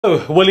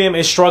William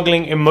is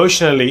struggling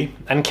emotionally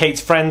and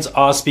Kate's friends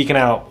are speaking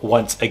out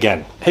once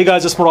again. Hey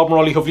guys, it's Rob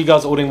Morelli. Hopefully you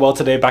guys are all doing well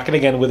today. Back in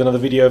again with another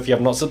video. If you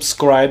have not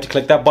subscribed,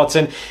 click that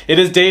button. It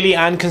is daily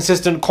and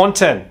consistent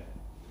content.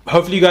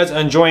 Hopefully you guys are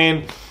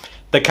enjoying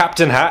the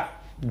captain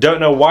hat. Don't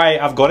know why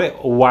I've got it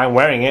or why I'm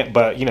wearing it,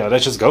 but you know,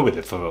 let's just go with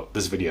it for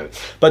this video.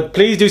 But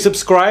please do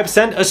subscribe.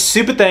 Send a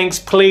super thanks,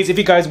 please, if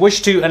you guys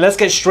wish to. And let's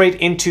get straight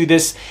into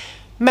this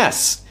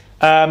mess.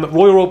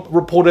 Royal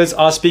reporters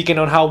are speaking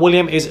on how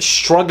William is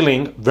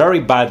struggling very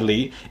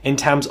badly in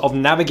terms of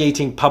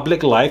navigating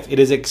public life. It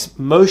is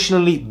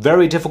emotionally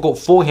very difficult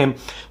for him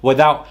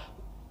without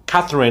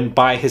Catherine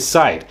by his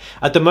side.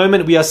 At the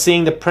moment, we are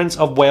seeing the Prince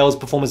of Wales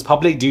perform his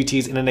public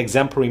duties in an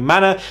exemplary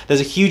manner. There's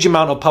a huge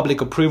amount of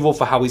public approval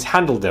for how he's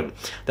handled them.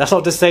 That's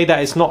not to say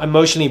that it's not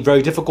emotionally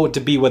very difficult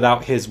to be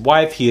without his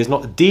wife. He is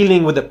not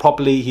dealing with it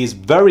properly. He is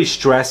very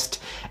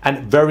stressed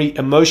and very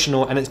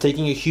emotional, and it's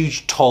taking a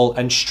huge toll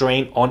and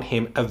strain on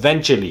him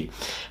eventually.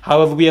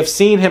 However, we have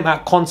seen him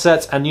at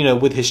concerts and, you know,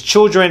 with his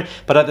children,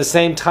 but at the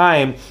same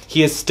time,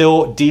 he is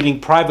still dealing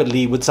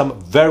privately with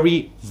some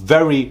very,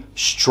 very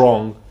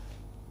strong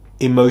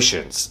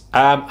emotions.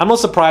 I'm not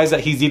surprised that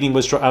he's dealing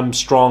with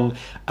strong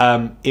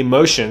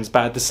emotions,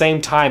 but at the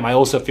same time, I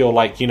also feel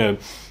like, you know,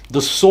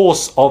 the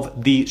source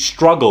of the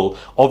struggle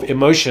of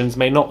emotions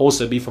may not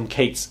also be from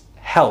Kate's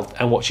health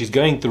and what she's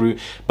going through,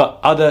 but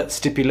other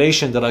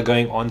stipulations that are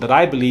going on that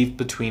I believe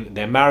between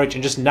their marriage,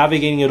 and just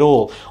navigating it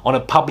all on a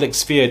public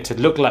sphere to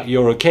look like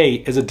you're okay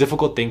is a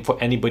difficult thing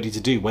for anybody to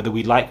do. Whether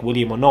we like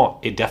William or not,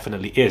 it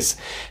definitely is.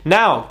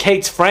 Now,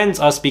 Kate's friends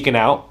are speaking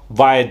out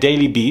via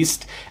Daily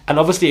Beast and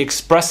obviously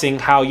expressing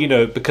how, you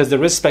know, because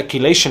there is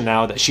speculation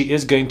now that she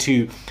is going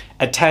to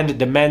attend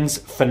the men's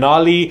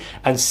finale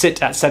and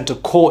sit at center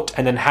court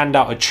and then hand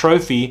out a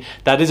trophy.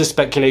 That is a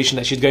speculation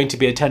that she's going to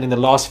be attending the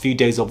last few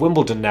days of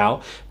Wimbledon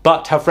now.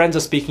 But her friends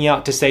are speaking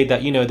out to say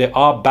that, you know, there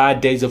are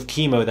bad days of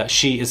chemo that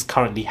she is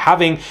currently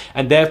having,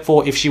 and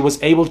therefore if she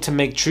was able to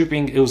make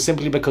trooping, it was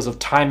simply because of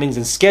timings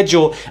and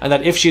schedule, and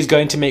that if she's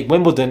going to make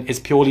Wimbledon, it's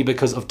purely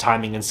because of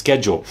timing and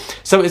schedule.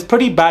 So it's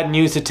pretty bad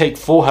news to take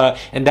for her,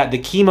 and that the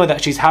chemo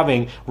that she's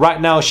having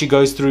right now, she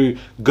goes through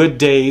good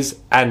days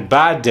and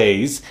bad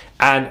days.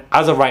 And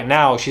as of right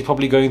now, she's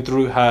probably going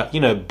through her, you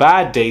know,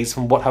 bad days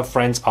from what her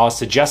friends are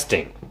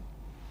suggesting.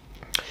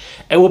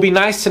 It will be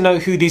nice to know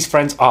who these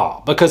friends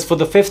are, because for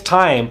the 5th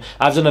time,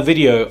 I've done a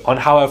video on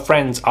how her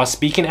friends are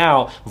speaking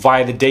out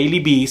via the Daily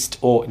Beast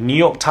or New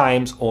York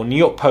Times or New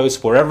York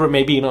Post, wherever it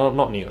may be. No,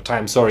 not New York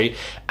Times, sorry.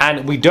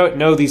 And we don't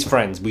know these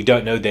friends. We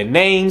don't know their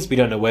names. We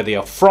don't know where they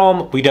are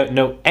from. We don't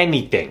know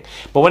anything.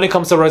 But when it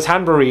comes to Rose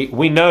Hanbury,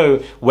 we know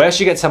where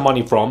she gets her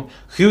money from,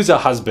 who's her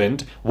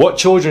husband, what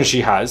children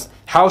she has,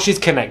 how she's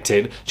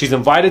connected. She's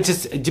invited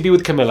to be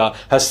with Camilla.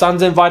 Her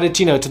son's invited,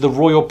 you know, to the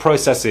royal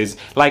processes.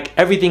 Like,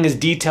 everything is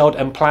detailed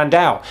and planned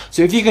out.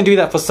 So if you can do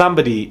that for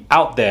somebody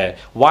out there,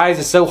 why is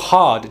it so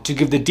hard to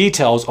give the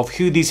details of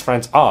who these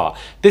friends are?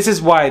 This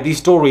is why these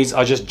stories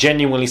are just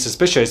genuinely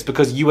suspicious,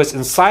 because US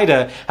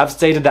Insider have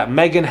stated that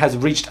Meghan has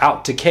reached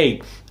out to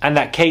Kate, and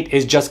that Kate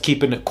is just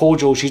keeping it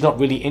cordial. She's not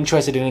really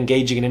interested in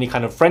engaging in any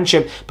kind of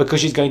friendship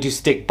because she's going to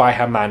stick by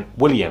her man,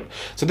 William.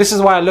 So this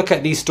is why I look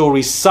at these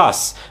stories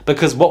sus,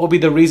 because what would be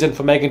the reason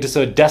for Meghan to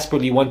so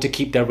desperately want to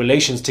keep their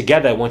relations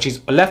together when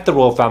she's left the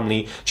royal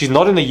family? She's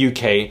not in the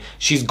UK.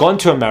 She's gone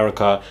to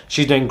America.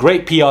 She's doing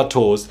great PR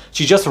tours.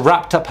 She just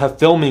wrapped up her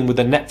filming with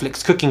the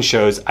Netflix cooking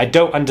shows. I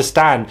don't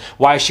understand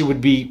why she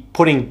would be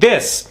putting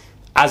this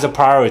as a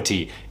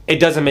priority. It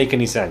doesn't make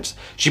any sense.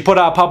 She put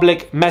out a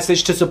public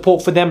message to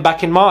support for them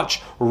back in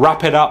March.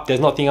 Wrap it up.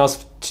 There's nothing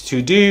else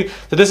to do.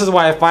 So this is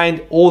why I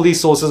find all these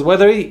sources,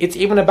 whether it's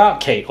even about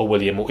Kate or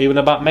William, or even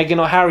about Meghan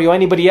or Harry or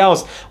anybody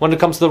else, when it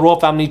comes to the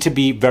royal family, to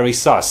be very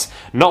sus.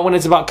 Not when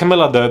it's about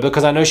Camilla though,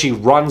 because I know she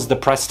runs the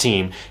press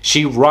team.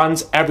 She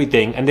runs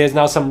everything. And there's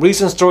now some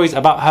recent stories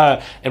about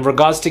her in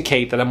regards to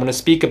Kate that I'm going to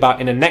speak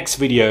about in the next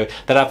video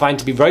that I find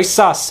to be very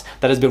sus,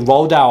 that has been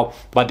rolled out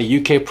by the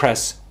UK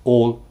press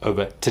all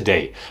over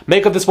today.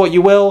 Make of this what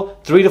you will.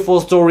 3 to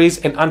 4 stories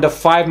in under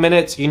 5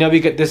 minutes. You know we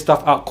get this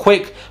stuff out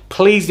quick.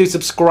 Please do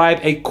subscribe.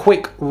 A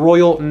quick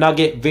royal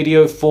nugget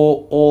video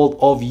for all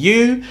of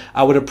you.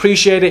 I would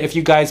appreciate it if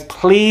you guys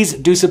please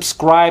do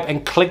subscribe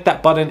and click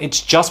that button. It's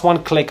just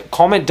one click.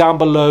 Comment down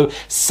below.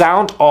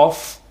 Sound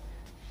off.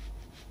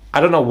 I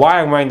don't know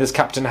why I'm wearing this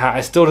captain hat.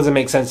 It still doesn't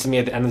make sense to me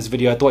at the end of this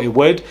video. I thought it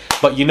would,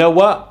 but you know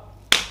what?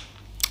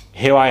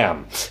 Here I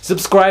am.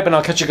 Subscribe and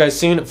I'll catch you guys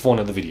soon for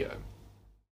another video.